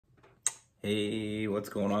Hey, what's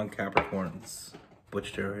going on, Capricorns?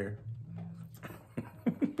 Butch Tarot here.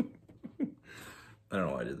 I don't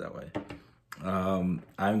know why I did that way. I'm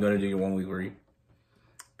going to do your 1 week read.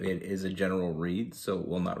 It is a general read, so it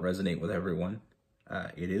will not resonate with everyone.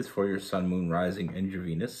 It is for your Sun, Moon, Rising, and your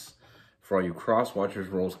Venus. For all you cross watchers,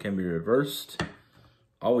 roles can be reversed.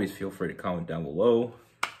 Always feel free to comment down below.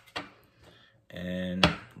 And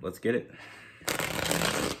let's get it.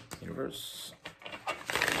 Universe.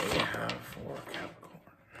 What do we have for Capricorn?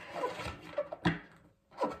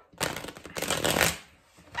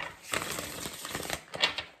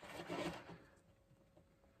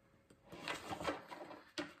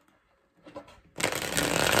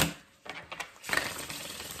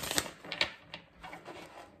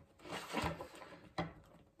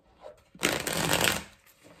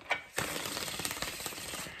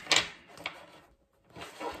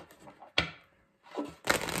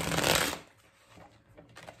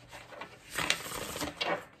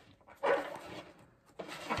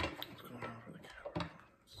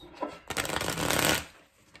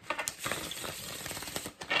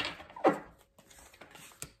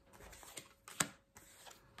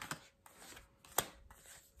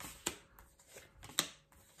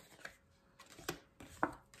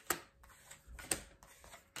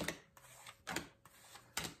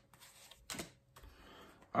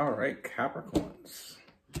 All right, Capricorns.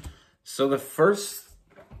 So the first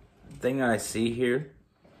thing I see here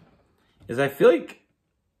is I feel like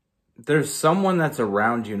there's someone that's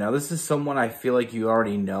around you. Now, this is someone I feel like you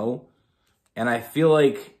already know. And I feel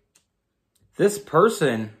like this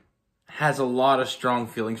person has a lot of strong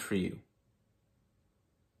feelings for you.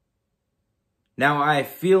 Now, I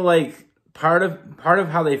feel like part of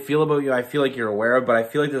how they feel about you, I feel like you're aware of, but I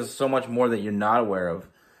feel like there's so much more that you're not aware of.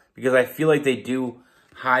 Because I feel like they do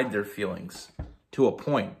hide their feelings to a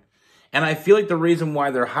point. And I feel like the reason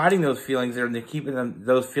why they're hiding those feelings and they're keeping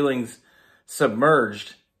those feelings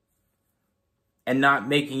submerged and not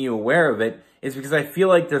making you aware of it is because I feel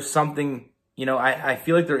like there's something, you know, I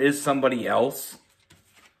feel like there is somebody else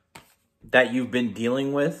that you've been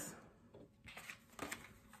dealing with.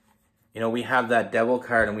 You know, we have that Devil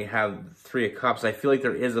card and we have 3 of Cups. I feel like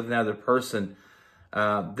there is another person.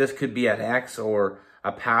 This could be an ex or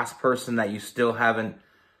a past person that you still haven't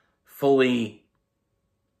fully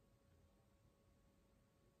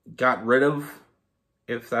got rid of,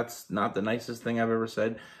 if that's not the nicest thing I've ever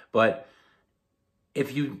said. But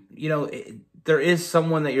if you know, there is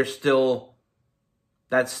someone that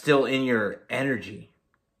that's still in your energy.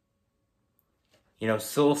 You know,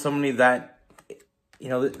 still somebody that, you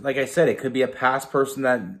know, like I said, it could be a past person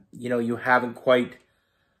that, you know, you haven't quite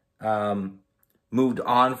moved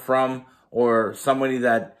on from, or somebody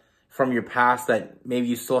that from your past that maybe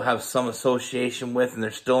you still have some association with and they're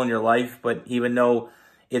still in your life, but even though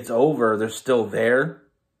it's over, they're still there.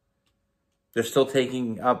 They're still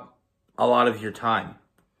taking up a lot of your time.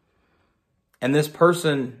 And this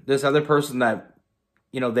person, this other person that,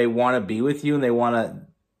 you know, they want to be with you and they want to,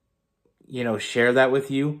 you know, share that with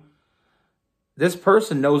you. This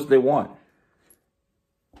person knows what they want.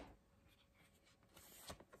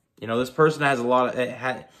 You know, this person has a lot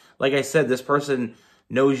of, like I said, this person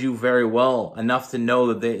knows you very well enough to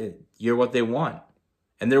know that you're what they want.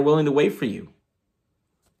 And they're willing to wait for you.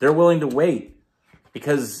 They're willing to wait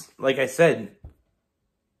because, like I said,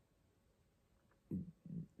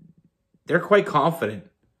 they're quite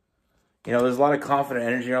confident. You know, there's a lot of confident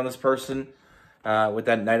energy around this person with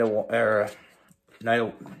that Knight of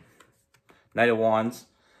Wands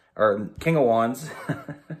or King of Wands.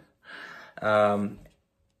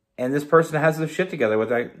 And this person has their shit together with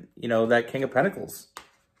that, you know, that King of Pentacles.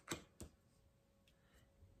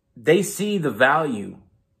 They see the value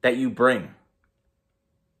that you bring.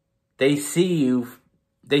 They see you.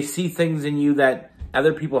 They see things in you that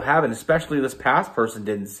other people haven't, especially this past person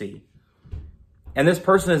didn't see. And this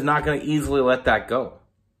person is not going to easily let that go.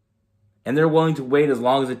 And they're willing to wait as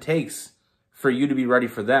long as it takes for you to be ready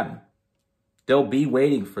for them. They'll be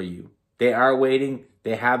waiting for you. They are waiting.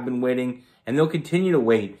 They have been waiting. And they'll continue to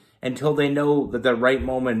wait until they know that the right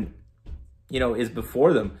moment, you know, is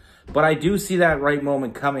before them. But I do see that right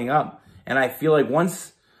moment coming up. And I feel like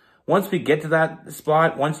once we get to that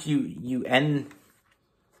spot, once you end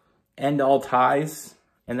all ties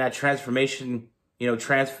and that transformation, you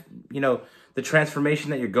know, the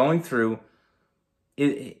transformation that you're going through,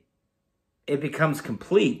 it becomes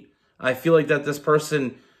complete. I feel like that this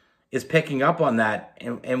person is picking up on that.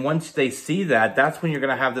 And once they see that, that's when you're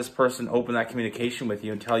going to have this person open that communication with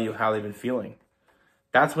you and tell you how they've been feeling.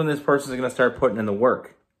 That's when this person is going to start putting in the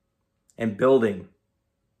work and building.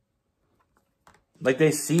 Like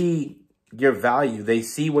they see your value. They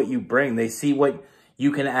see what you bring. They see what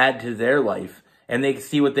you can add to their life. And they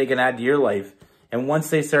see what they can add to your life. And once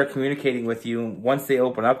they start communicating with you, once they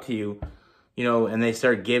open up to you, you know, and they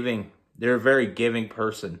start giving, they're a very giving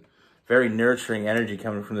person. Very nurturing energy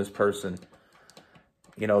coming from this person.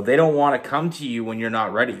 You know, they don't want to come to you when you're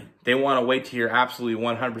not ready. They want to wait till you're absolutely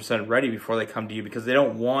 100% ready before they come to you, because they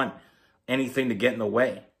don't want anything to get in the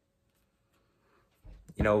way.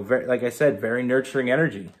 You know, very, like I said, very nurturing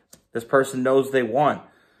energy. This person knows they want.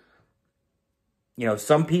 You know,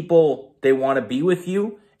 some people, they want to be with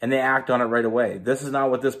you and they act on it right away. This is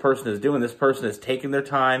not what this person is doing. This person is taking their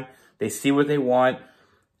time. They see what they want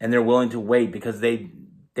and they're willing to wait because they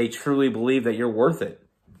truly believe that you're worth it.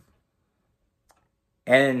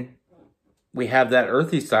 And we have that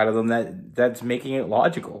earthy side of them that's making it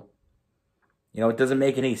logical. You know, it doesn't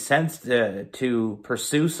make any sense to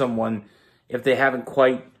pursue someone if they haven't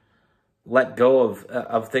quite let go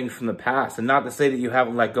of things from the past. And not to say that you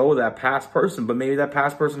haven't let go of that past person, but maybe that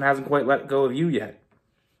past person hasn't quite let go of you yet.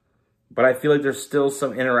 But I feel like there's still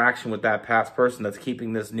some interaction with that past person that's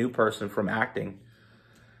keeping this new person from acting.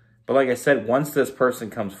 But like I said, once this person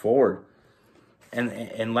comes forward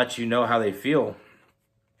and lets you know how they feel,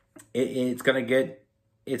 it's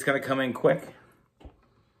gonna come in quick.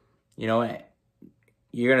 You know,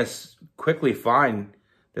 you're gonna quickly find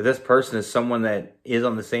that this person is someone that is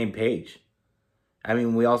on the same page. I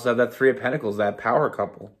mean, we also have that Three of Pentacles, that power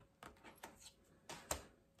couple.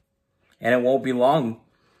 And it won't be long.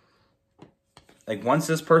 Like, once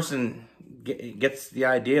this person gets the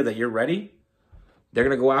idea that you're ready, they're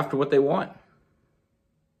going to go after what they want.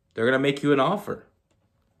 They're going to make you an offer.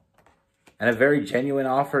 And a very genuine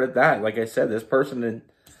offer at that. Like I said, this person,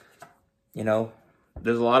 you know,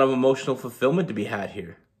 there's a lot of emotional fulfillment to be had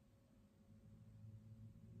here.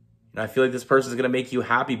 And I feel like this person is going to make you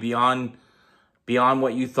happy beyond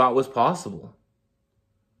what you thought was possible.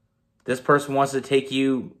 This person wants to take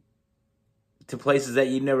you to places that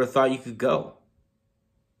you never thought you could go.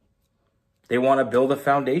 They want to build a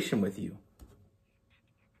foundation with you.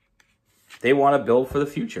 They want to build for the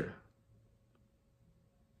future.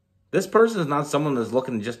 This person is not someone that's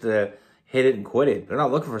looking just to hit it and quit it. They're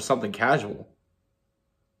not looking for something casual.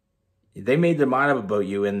 They made their mind up about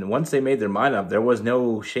you, and once they made their mind up, there was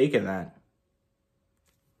no shaking that.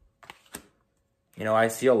 You know, I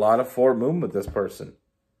see a lot of forward movement with this person.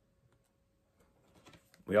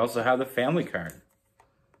 We also have the family card.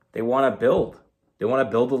 They want to build. They want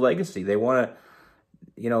to build a legacy. They want to,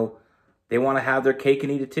 you know, they want to have their cake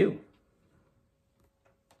and eat it too.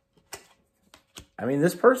 I mean,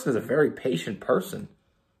 this person is a very patient person.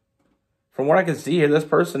 From what I can see here, this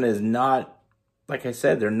person is not, like I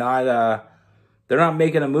said, they're not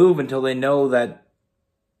making a move until they know that,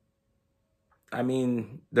 I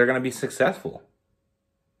mean, they're going to be successful.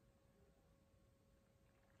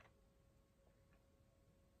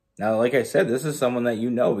 Now, like I said, this is someone that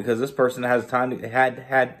you know, because this person has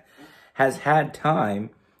has had time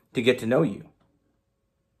to get to know you.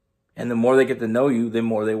 And the more they get to know you, the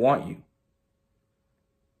more they want you.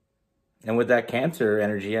 And with that Cancer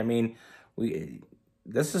energy, I mean,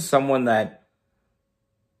 this is someone that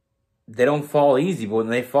they don't fall easy, but when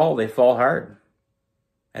they fall hard.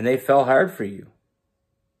 And they fell hard for you.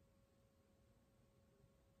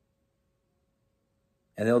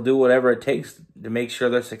 And they'll do whatever it takes to make sure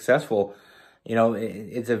they're successful. You know,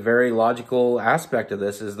 it's a very logical aspect of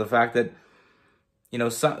this, is the fact that, you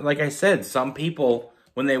know, like I said, some people,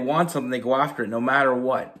 when they want something, they go after it no matter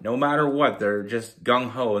what. No matter what, they're just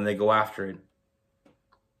gung-ho and they go after it.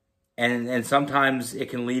 And sometimes it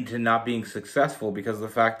can lead to not being successful because of the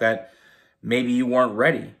fact that maybe you weren't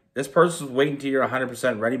ready. This person's waiting till you're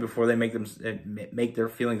 100% ready before they make their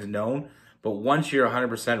feelings known. But once you're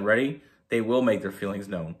 100% ready, they will make their feelings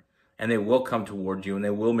known. And they will come towards you and they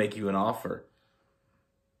will make you an offer.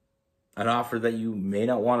 An offer that you may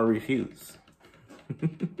not want to refuse.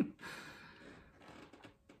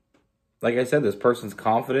 Like I said, this person's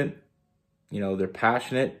confident. You know, they're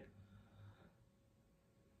passionate.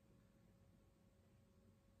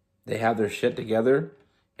 They have their shit together.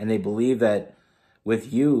 And they believe that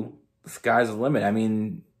with you, the sky's the limit. I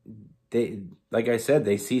mean, like I said,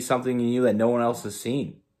 they see something in you that no one else has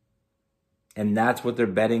seen. And that's what they're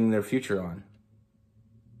betting their future on.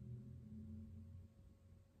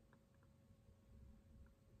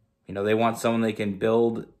 You know, they want someone they can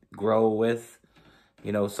build, grow with.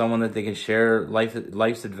 You know, someone that they can share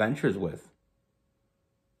life's adventures with.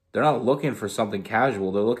 They're not looking for something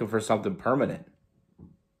casual. They're looking for something permanent.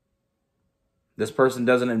 This person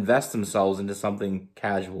doesn't invest themselves into something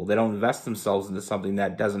casual. They don't invest themselves into something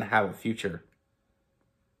that doesn't have a future.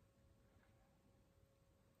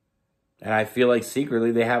 And I feel like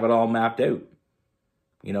secretly they have it all mapped out.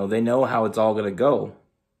 You know, they know how it's all going to go.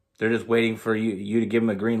 They're just waiting for you to give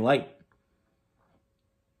them a green light.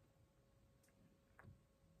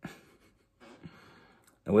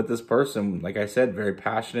 And with this person, like I said, very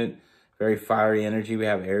passionate, very fiery energy. We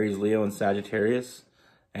have Aries, Leo, and Sagittarius.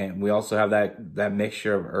 And we also have that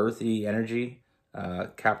mixture of earthy energy,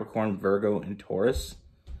 Capricorn, Virgo, and Taurus.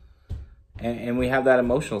 And we have that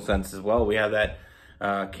emotional sense as well. We have that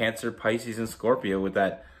Cancer, Pisces, and Scorpio with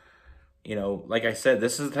that, you know, like I said,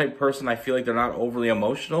 this is the type of person I feel like they're not overly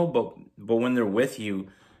emotional, but when they're with you,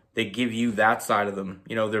 they give you that side of them.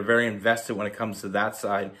 You know, they're very invested when it comes to that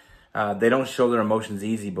side. They don't show their emotions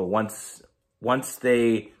easy, but once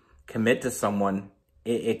they commit to someone,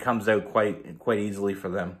 it comes out quite easily for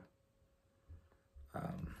them.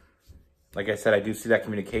 Like I said, I do see that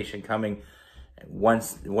communication coming.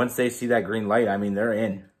 Once they see that green light, I mean, they're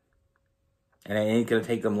in. And it ain't going to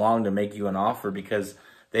take them long to make you an offer because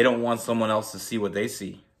they don't want someone else to see what they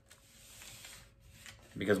see.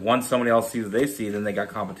 Because once somebody else sees what they see, then they got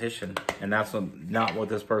competition. And that's not what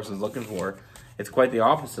this person's looking for. It's quite the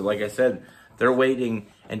opposite. Like I said, they're waiting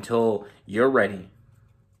until you're ready.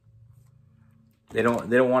 They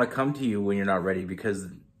don't want to come to you when you're not ready because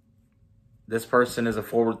this person is a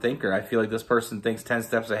forward thinker. I feel like this person thinks 10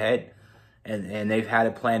 steps ahead. And they've had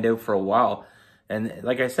it planned out for a while. And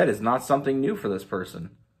like I said, it's not something new for this person.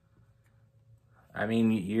 I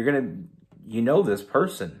mean, you know this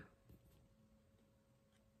person.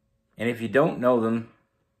 And if you don't know them,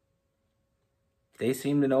 they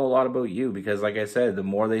seem to know a lot about you because, like I said, the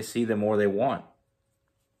more they see, the more they want.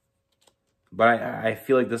 But I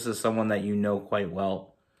feel like this is someone that you know quite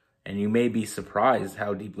well. And you may be surprised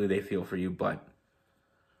how deeply they feel for you, but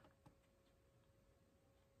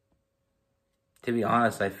to be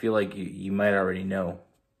honest, I feel like you might already know.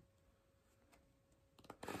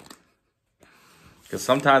 Because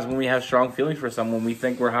sometimes when we have strong feelings for someone, we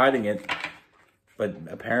think we're hiding it. But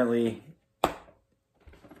apparently,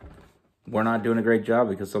 we're not doing a great job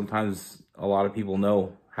because sometimes a lot of people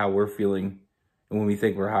know how we're feeling. And when we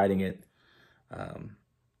think we're hiding it,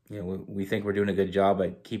 you know, we think we're doing a good job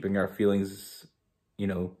at keeping our feelings, you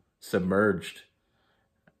know, submerged.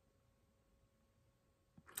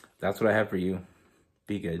 That's what I have for you.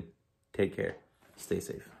 Be good. Take care. Stay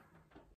safe.